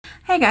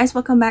Hey guys,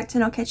 welcome back to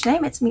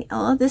Nocatchyname. It's me,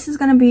 Ella. This is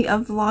going to be a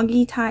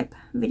vloggy type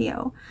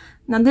video.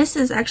 Now this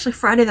is actually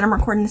Friday that I'm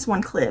recording this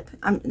one clip.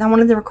 I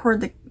wanted to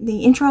record the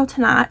intro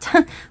tonight.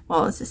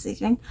 Well, it's this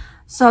evening.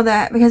 So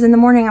that, because in the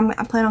morning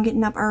I plan on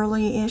getting up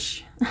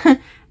early-ish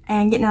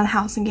and getting out of the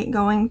house and getting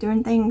going,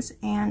 doing things.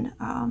 And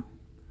so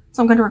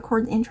I'm going to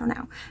record the intro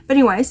now. But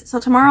anyways, so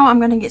tomorrow I'm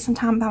going to get some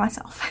time by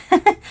myself.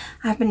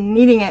 I've been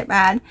needing it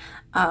bad.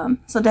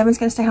 So Devin's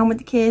going to stay home with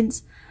the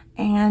kids.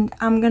 And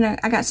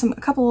I got a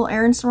couple little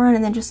errands to run,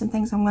 and then just some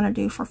things I'm gonna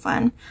do for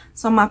fun.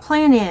 So my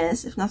plan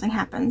is, if nothing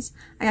happens,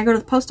 I gotta go to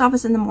the post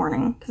office in the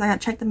morning because I gotta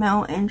check the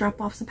mail and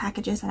drop off some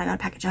packages that I gotta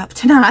package up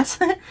tonight.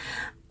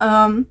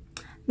 Then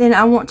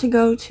I want to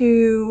go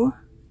to,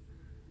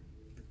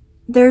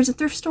 there's a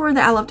thrift store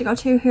that I love to go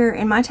to here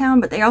in my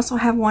town, but they also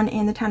have one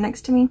in the town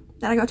next to me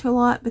that I go to a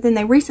lot. But then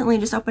they recently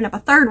just opened up a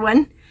third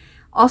one,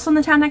 also in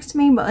the town next to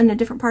me, but in a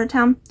different part of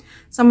town.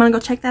 So I'm gonna go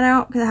check that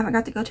out because I haven't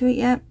got to go to it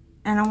yet.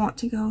 And I want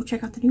to go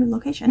check out the new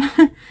location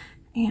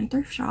and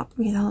thrift shop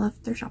because I love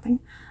thrift shopping.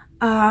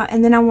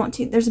 And then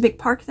there's a big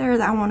park there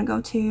that I want to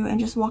go to and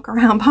just walk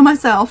around by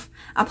myself.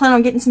 I plan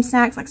on getting some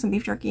snacks like some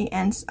beef jerky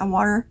and a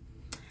water.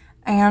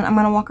 And I'm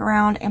going to walk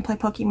around and play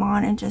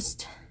Pokemon and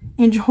just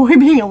enjoy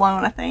being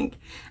alone, I think.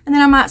 And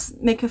then I might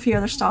make a few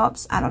other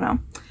stops. I don't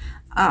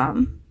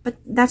know. But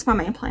that's my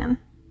main plan.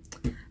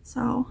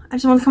 So I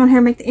just want to come in here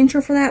and make the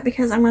intro for that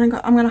because I'm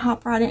gonna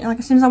hop right in. Like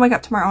as soon as I wake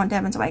up tomorrow and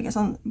Devin's awake,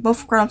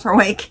 both grown-ups are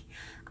awake,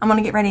 I'm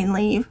gonna get ready and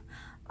leave.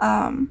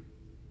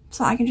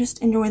 So I can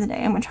just enjoy the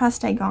day. I'm gonna try to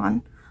stay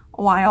gone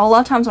a while. A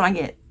lot of times when I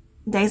get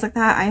days like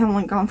that, I'm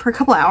only gone for a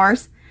couple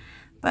hours.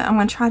 But I'm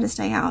gonna try to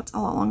stay out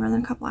a lot longer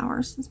than a couple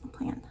hours. That's my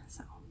plan.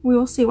 So we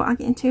will see what I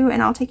get into,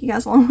 and I'll take you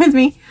guys along with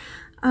me.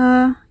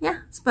 Yeah.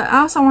 But I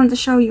also wanted to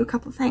show you a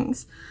couple of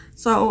things.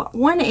 So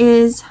one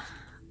is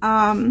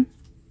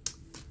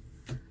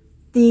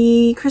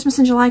the Christmas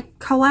in July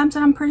collabs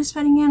that I'm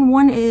participating in.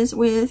 One is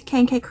with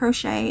K&K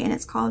Crochet, and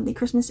it's called the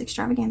Christmas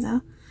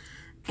Extravaganza.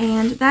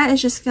 And that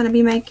is just going to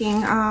be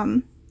making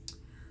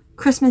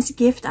Christmas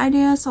gift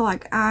ideas. So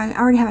like I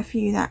already have a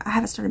few that I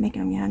haven't started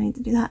making them yet. I need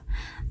to do that.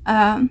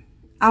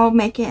 I'll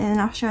make it and then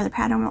I'll share the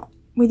pattern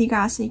with you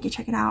guys so you can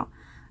check it out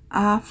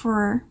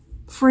for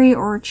free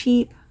or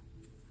cheap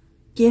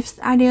gift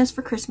ideas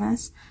for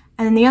Christmas.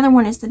 And then the other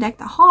one is the Deck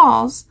the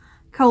Halls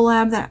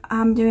collab that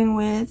I'm doing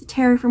with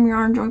Terry from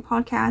Yarn Joy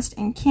podcast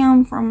and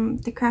Kim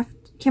the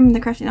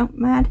Crafty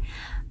Nomad,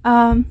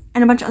 and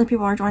a bunch of other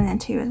people are joining in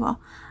too as well.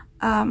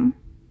 And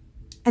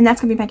that's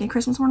gonna be making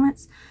Christmas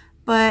ornaments.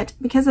 But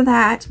because of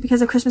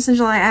Christmas in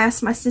July, I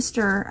asked my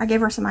sister, I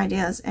gave her some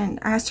ideas, and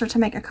I asked her to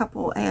make a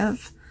couple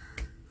of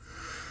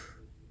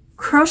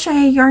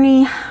crochet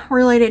yarny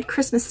related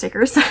Christmas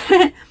stickers.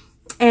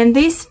 And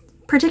these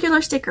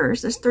particular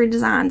stickers, there's 3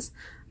 designs,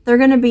 they're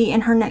gonna be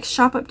in her next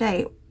shop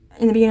update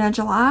in the beginning of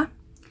July,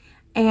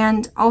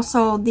 and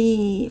also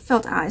the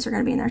felt eyes are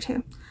going to be in there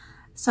too.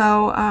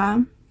 So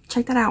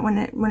check that out when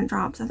it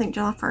drops. I think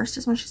July 1st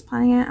is when she's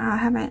planning it.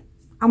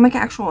 I'll make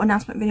an actual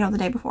announcement video the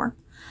day before,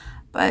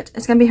 but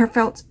it's going to be her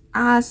felt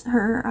eyes,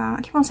 her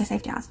I keep on saying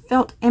safety eyes,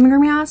 felt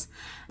amigurumi eyes,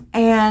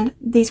 and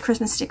these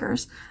Christmas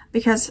stickers,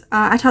 because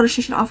I told her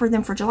she should offer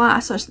them for July.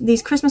 So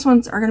these Christmas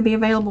ones are going to be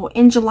available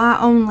in July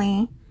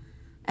only,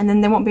 and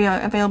then they won't be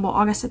available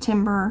August,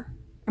 September,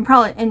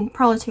 and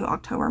probably to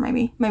October,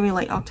 maybe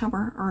late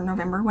October or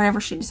November, whenever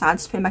she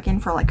decides to put back in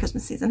for like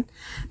Christmas season.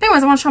 But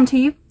anyways, I want to show them to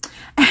you.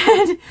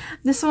 And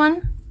this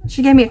one,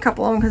 she gave me a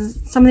couple of them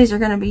because some of these are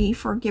going to be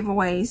for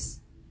giveaways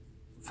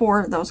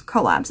for those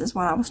collabs is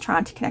what I was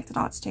trying to connect the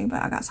dots to,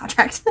 but I got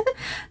sidetracked.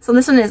 So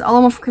this one is All I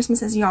Want for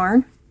Christmas is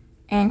yarn,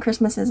 and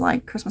Christmas is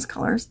like Christmas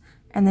colors,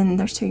 and then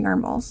there's 2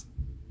 yarn balls,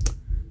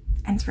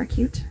 and it's very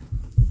cute.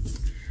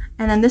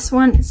 And then this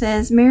one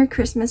says Merry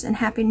Christmas and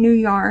Happy New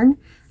Yarn.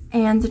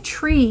 And the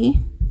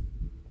tree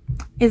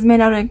is made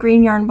out of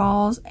green yarn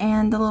balls,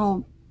 and the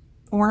little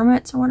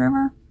ornaments or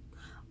whatever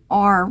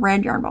are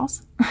red yarn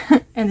balls.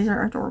 And these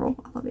are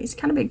adorable. I love these.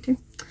 Kind of big too.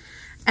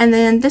 And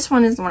then this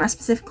one is the one I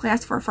specifically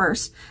asked for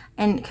first,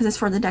 and because it's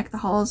for the Deck the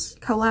Halls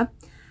collab.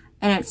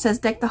 And it says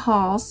Deck the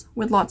Halls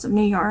with lots of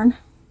new yarn.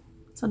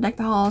 So Deck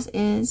the Halls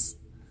is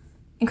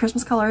in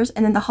Christmas colors,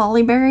 and then the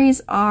holly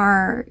berries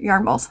are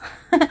yarn balls.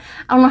 I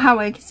don't know how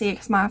well you can see it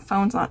because my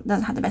phone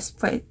doesn't have the best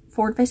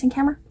forward-facing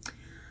camera.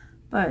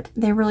 But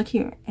they're really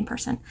cute in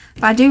person.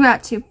 But I do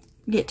got to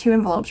get 2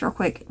 envelopes real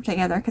quick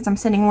together because I'm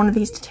sending one of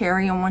these to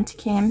Terry and one to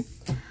Kim.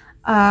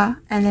 And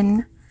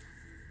then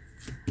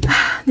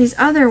these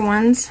other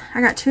ones,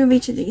 I got 2 of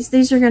each of these.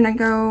 These are going to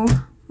go,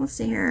 let's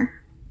see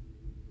here.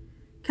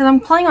 Because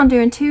I'm planning on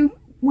doing 2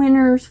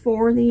 winners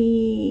for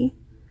the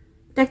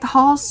Deck the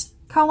Halls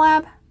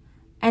collab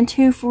and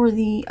 2 for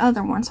the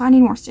other one. So I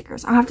need more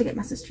stickers. I'll have to get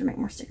my sister to make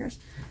more stickers.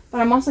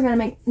 But I'm also going to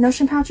make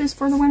notion pouches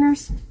for the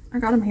winners. I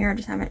got them here. I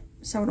just haven't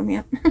sewed them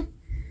yet.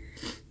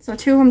 So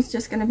 2 of them is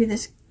just going to be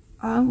this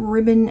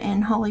ribbon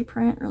and holly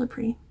print. Really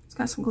pretty. It's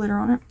got some glitter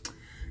on it.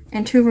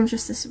 And 2 of them is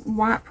just this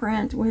white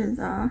print with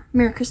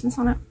Merry Christmas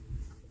on it.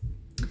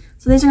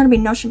 So these are going to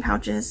be notion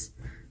pouches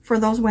for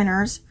those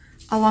winners,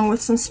 along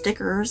with some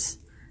stickers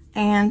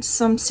and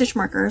some stitch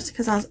markers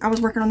because I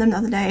was working on them the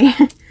other day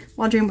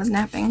while Dream was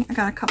napping. I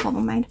got a couple of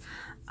them made.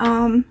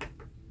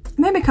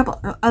 Maybe a couple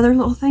other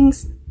little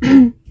things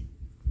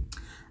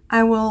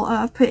I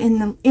will put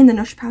in the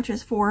nursery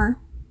pouches for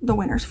the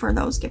winners for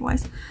those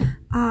giveaways.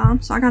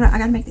 So I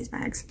gotta make these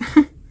bags.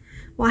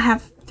 Well, I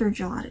have through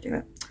July to do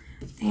it,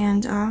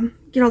 and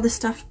get all this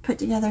stuff put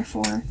together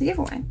for the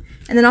giveaway.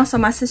 And then also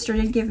my sister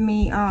did give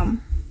me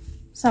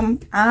some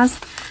eyes.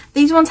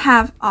 These ones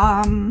have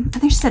I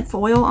think she said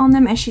foil on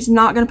them, and she's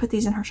not gonna put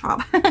these in her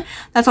shop.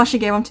 That's why she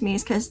gave them to me,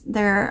 is because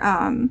they're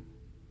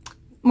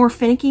more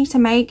finicky to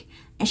make,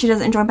 and she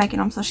doesn't enjoy making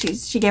them, so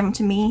she gave them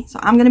to me. So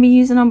I'm gonna be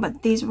using them,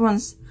 but these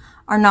ones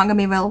are not gonna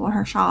be available in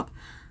her shop.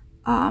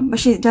 But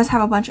she does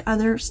have a bunch of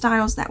other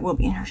styles that will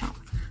be in her shop.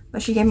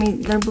 But she gave me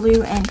their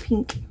blue and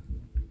pink.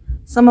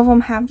 Some of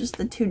them have just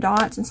the 2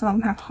 dots, and some of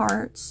them have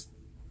hearts.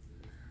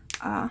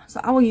 So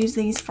I will use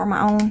these for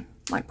my own,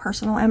 like,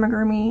 personal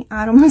amigurumi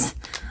items.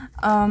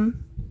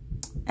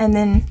 And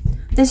then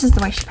this is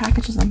the way she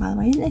packages them, by the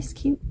way. Isn't this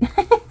cute?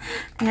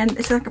 And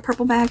it's like a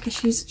purple bag because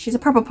she's a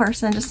purple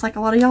person, just like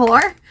a lot of y'all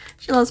are.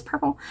 She loves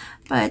purple.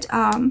 But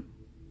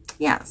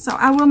yeah, so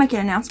I will make an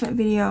announcement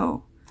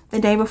video the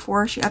day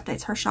before she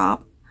updates her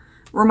shop,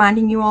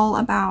 reminding you all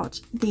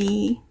about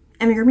the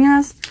amigurumi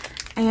eyes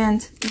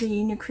and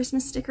the new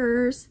Christmas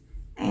stickers,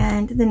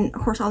 and then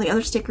of course all the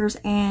other stickers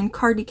and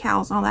card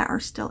decals and all that are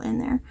still in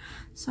there.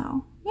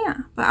 So yeah,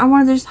 but I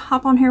wanted to just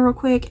hop on here real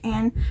quick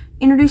and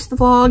introduce the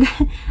vlog,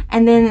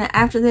 and then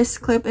after this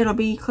clip it'll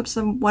be clips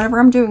of whatever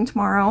I'm doing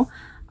tomorrow,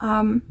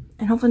 and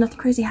hopefully nothing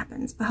crazy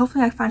happens, but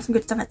hopefully I find some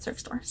good stuff at the thrift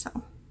store.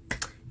 So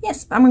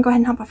yes, but I'm gonna go ahead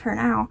and hop off here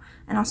now,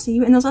 and I'll see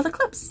you in those other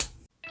clips.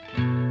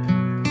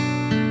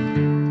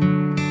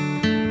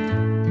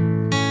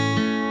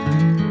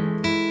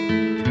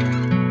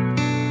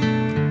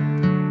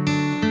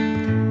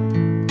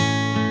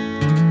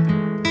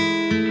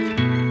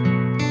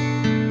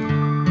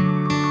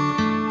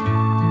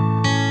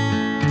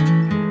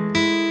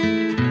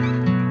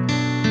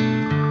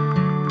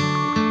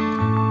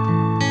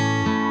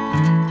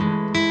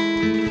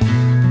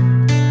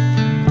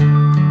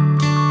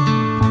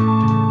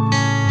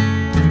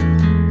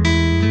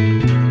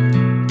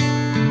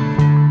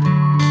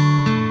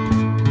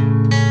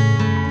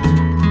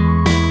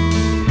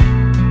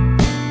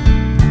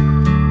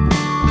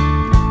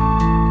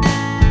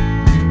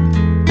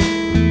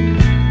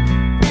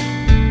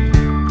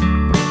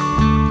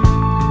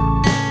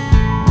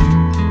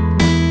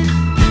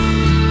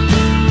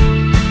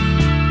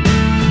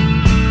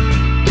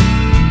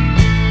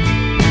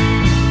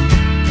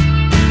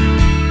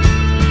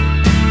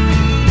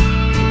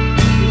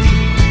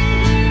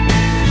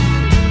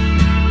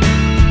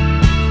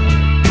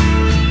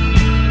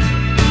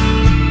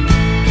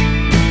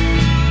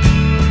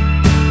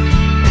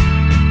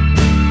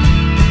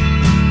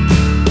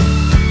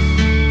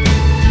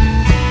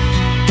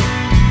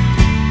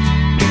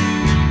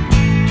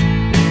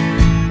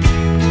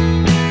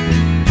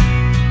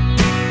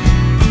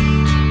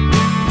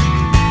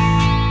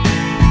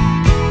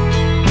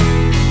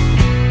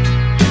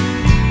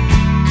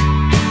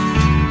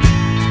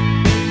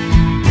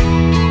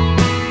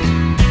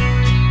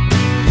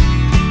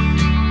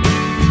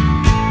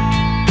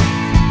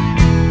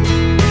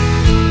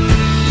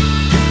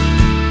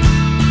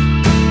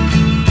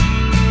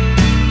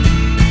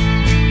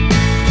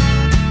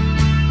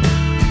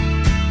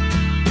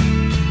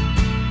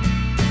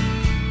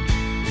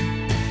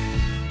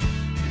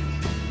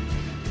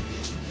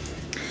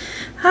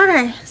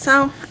 Okay,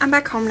 so I'm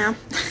back home now.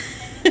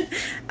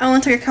 I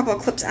only took a couple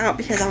of clips out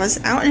because I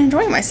was out and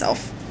enjoying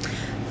myself.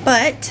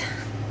 But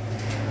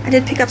I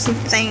did pick up some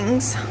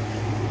things.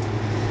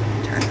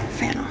 Turn the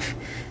fan off.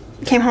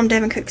 Came home,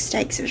 Devin cooked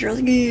steaks. It was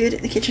really good.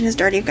 The kitchen is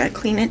dirty. I've got to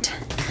clean it.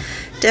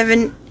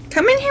 Devin,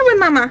 come in here with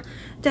Mama.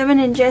 Devin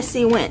and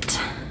Jesse went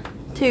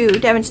to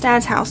Devin's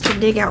dad's house to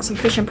dig out some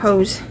fishing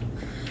poles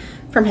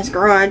from his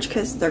garage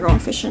because they're going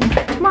fishing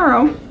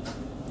tomorrow.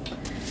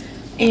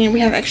 And we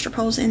have extra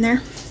poles in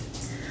there.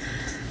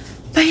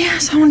 But yeah,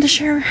 so I wanted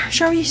to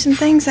show you some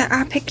things that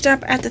I picked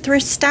up at the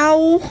thrift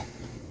store.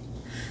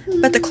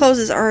 But the clothes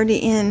is already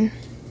in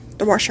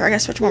the washer. I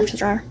gotta switch them over to the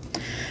dryer.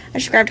 I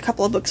just grabbed a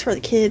couple of books for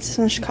the kids. This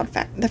one's just called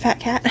The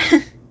Fat Cat.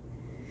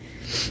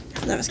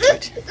 That was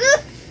cute.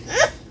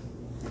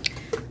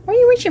 What are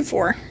you reaching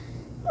for?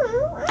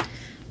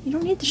 You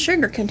don't need the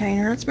sugar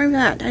container. Let's move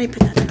that. Daddy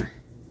put that there.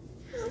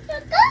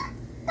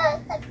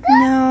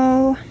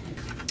 No.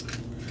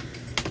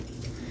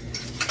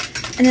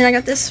 And then I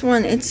got this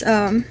one. It's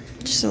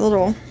just a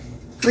little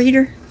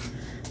reader.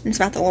 And it's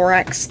about the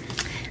Lorax.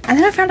 And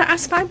then I found an I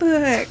Spy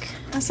book.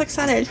 I was so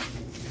excited.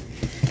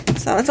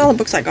 So that's all the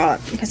books I got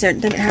because they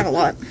didn't have a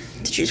lot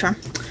to choose from.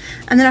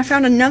 And then I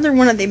found another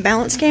one of the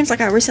balance games. Like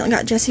I recently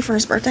got Jesse for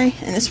his birthday.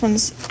 And this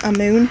one's a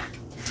moon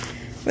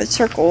with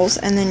circles.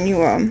 And then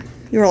you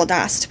roll a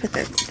dice to put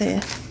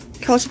the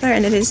colors up there.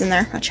 And it is in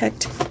there. I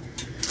checked.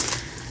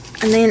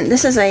 And then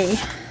this is a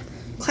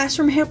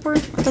classroom helper. I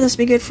thought this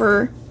would be good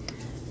for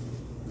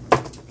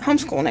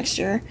homeschool next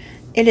year.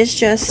 It is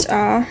just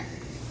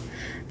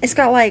It's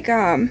got like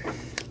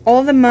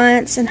all the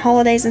months and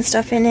holidays and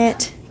stuff in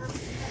it.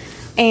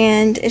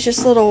 And it's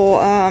just little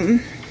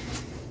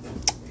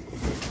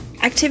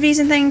activities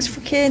and things for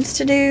kids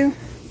to do.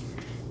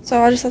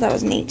 So I just thought that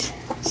was neat.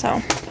 So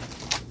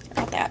I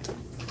got that.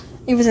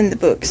 It was in the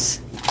books.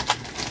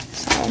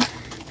 So,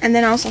 and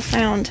then I also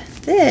found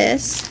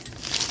this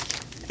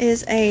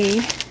is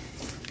it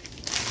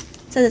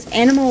says it's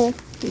Animal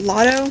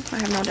Lotto. I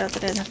have no idea what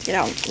that is. I have to get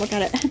out and look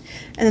at it. And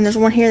then there's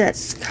one here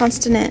that's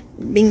Consonant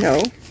Bingo.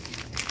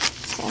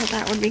 So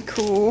that would be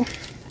cool.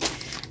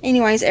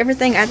 Anyways,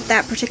 everything at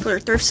that particular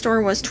thrift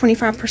store was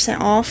 25%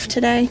 off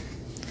today.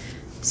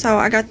 So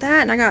I got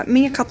that, and I got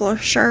me a couple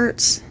of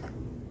shirts.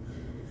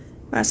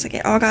 What else I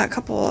get? Oh, I got a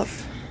couple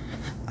of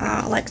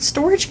like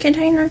storage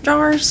container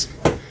jars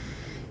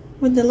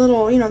with the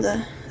little, you know,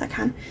 that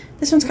kind.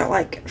 This one's got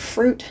like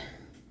fruit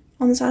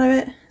on the side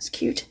of it. It's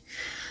cute.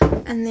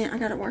 And then I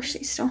gotta wash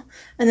these still.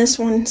 And this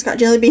one's got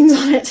jelly beans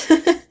on it. I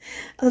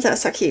thought that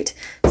was so cute.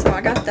 So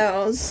I got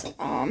those.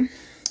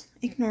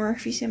 Ignore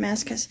if you see a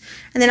mess,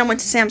 and then I went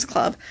to Sam's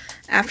Club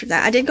after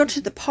that. I did go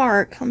to the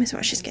park. Let me see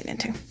what she's getting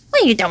into.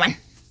 What are you doing?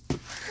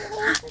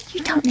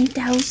 You don't need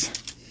those.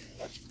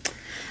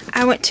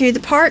 I went to the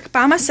park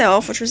by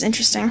myself, which was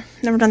interesting.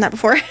 Never done that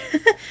before.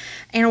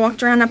 And I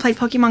walked around and I played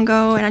Pokemon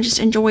Go, and I just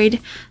enjoyed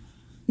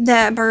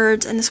the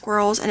birds and the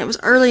squirrels. And it was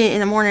early in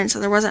the morning, so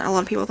there wasn't a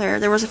lot of people there.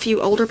 There was a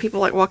few older people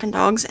like walking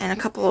dogs, and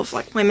a couple of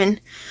like women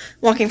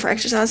walking for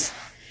exercise.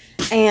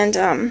 And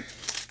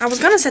I was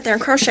going to sit there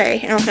and crochet,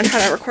 and I was going to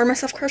try to record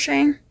myself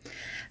crocheting.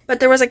 But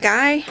there was a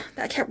guy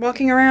that kept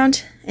walking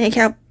around, and he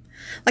kept,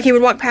 like, he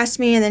would walk past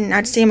me, and then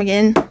I'd see him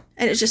again.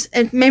 And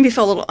it made me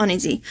feel a little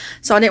uneasy.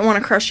 So I didn't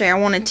want to crochet. I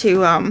wanted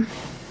to,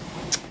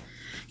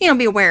 you know,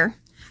 be aware.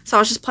 So I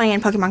was just playing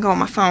Pokemon Go on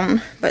my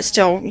phone, but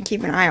still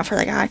keep an eye out for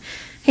that guy.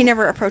 He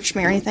never approached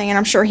me or anything, and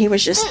I'm sure he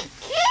was just,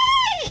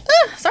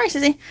 sorry,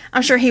 Sissy.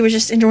 I'm sure he was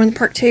just enjoying the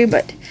park too,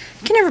 but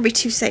you can never be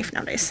too safe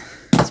nowadays.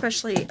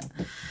 Especially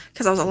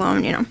because I was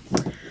alone, you know.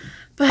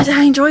 But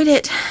I enjoyed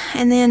it,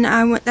 and then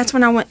that's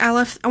when I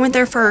went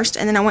there first,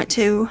 and then I went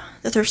to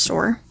the thrift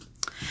store,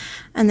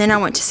 and then I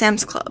went to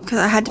Sam's Club because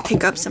I had to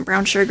pick up some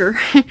brown sugar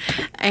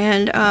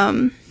and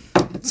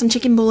some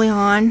chicken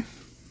bouillon,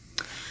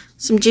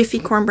 some Jiffy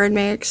cornbread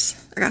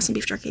mix. I got some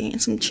beef jerky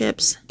and some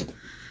chips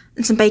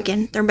and some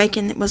bacon. Their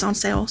bacon was on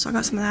sale, so I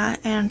got some of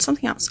that and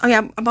something else. Oh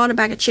yeah, I bought a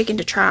bag of chicken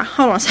to try.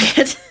 Hold on a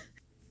second.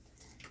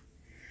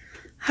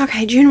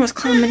 Okay, June was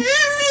climbing.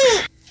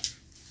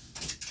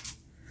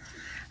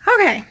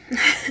 Okay,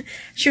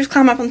 she was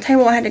climbing up on the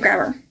table. I had to grab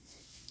her.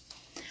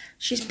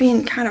 She's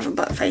being kind of a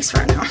butt face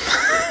right now.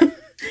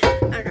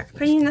 Okay,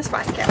 putting in the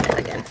spice cabinet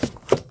again.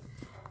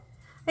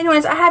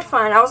 Anyways, I had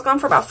fun. I was gone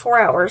for about 4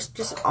 hours,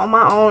 just on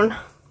my own,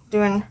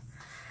 doing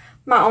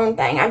my own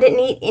thing. I didn't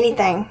eat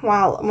anything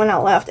when I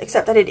left,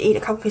 except I did eat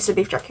a couple pieces of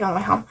beef jerky on the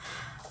way home,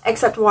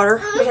 except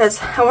water,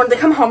 because I wanted to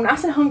come home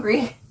nice and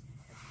hungry,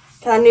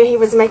 because I knew he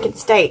was making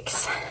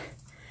steaks.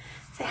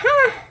 Say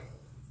hi.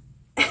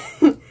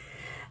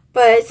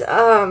 But,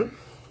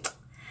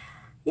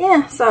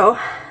 yeah, so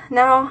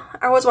now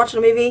I was watching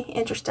a movie,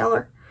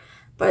 Interstellar,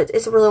 but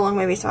it's a really long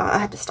movie, so I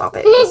had to stop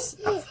it because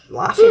of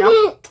life, you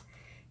know.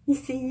 You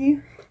see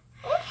you.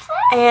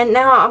 And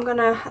now I think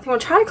I'm gonna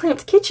try to clean up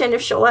the kitchen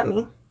if she'll let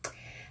me.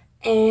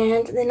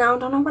 And then I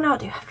don't know what I'll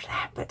do after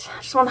that, but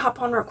I just want to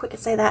hop on real quick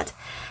and say that.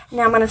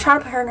 Now I'm gonna try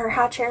to put her in her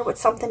high chair with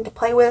something to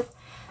play with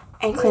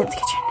and clean up the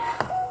kitchen.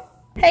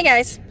 Hey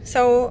guys,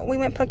 so we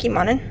went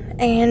Pokemoning,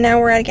 and now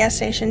we're at a gas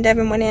station.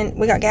 Devin went in,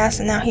 we got gas,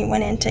 and now he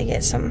went in to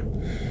get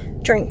some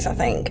drinks, I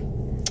think.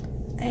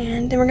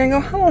 And then we're gonna go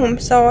home.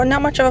 So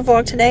not much of a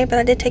vlog today, but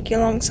I did take you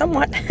along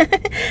somewhat.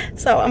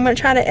 So I'm gonna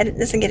try to edit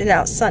this and get it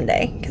out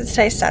Sunday, because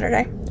today's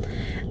Saturday.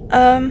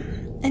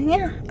 And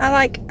yeah, I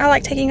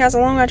like taking you guys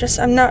along.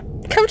 I'm not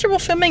comfortable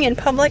filming in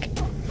public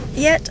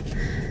yet,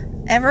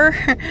 ever.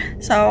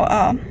 So,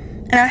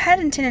 and I had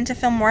intended to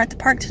film more at the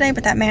park today,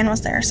 but that man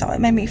was there, so it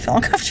made me feel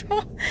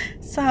uncomfortable.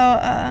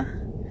 So,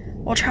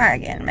 we'll try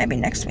again, maybe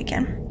next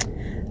weekend.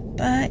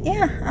 But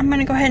yeah, I'm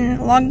gonna go ahead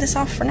and log this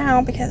off for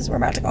now because we're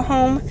about to go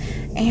home,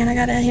 and I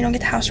gotta, you know,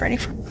 get the house ready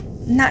for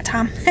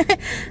nighttime.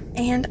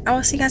 And I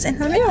will see you guys in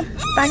the video.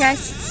 Bye,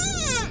 guys.